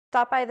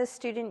Stop by the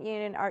Student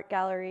Union Art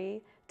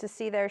Gallery to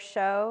see their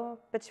show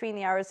between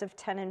the hours of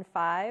 10 and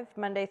 5,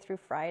 Monday through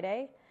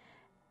Friday,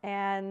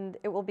 and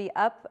it will be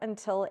up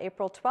until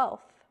April 12th.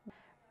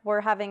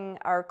 We're having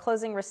our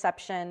closing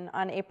reception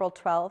on April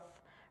 12th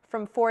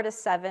from 4 to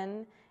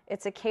 7.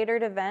 It's a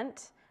catered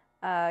event,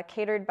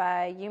 catered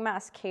by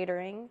UMass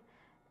Catering,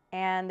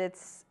 and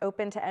it's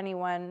open to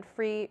anyone,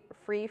 free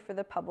for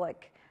the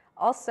public.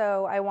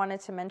 Also, I wanted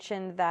to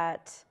mention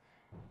that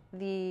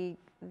the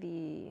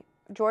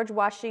George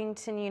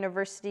Washington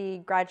University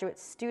graduate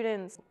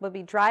students will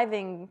be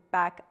driving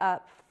back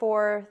up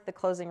for the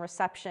closing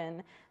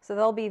reception. So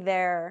they'll be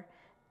there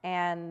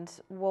and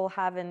we'll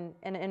have an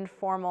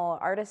informal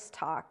artist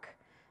talk.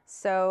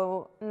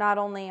 So not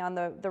only on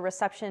the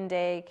reception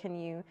day can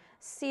you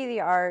see the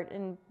art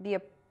and be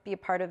a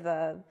part of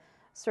the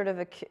sort of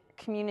a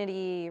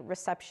community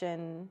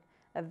reception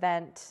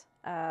event,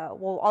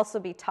 we'll also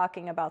be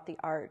talking about the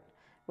art,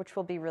 which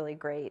will be really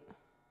great.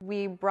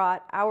 We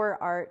brought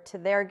our art to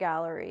their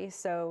gallery,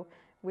 so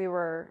we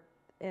were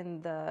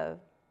in the,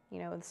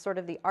 sort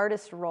of the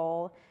artist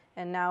role,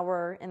 and now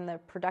we're in the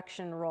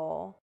production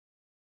role.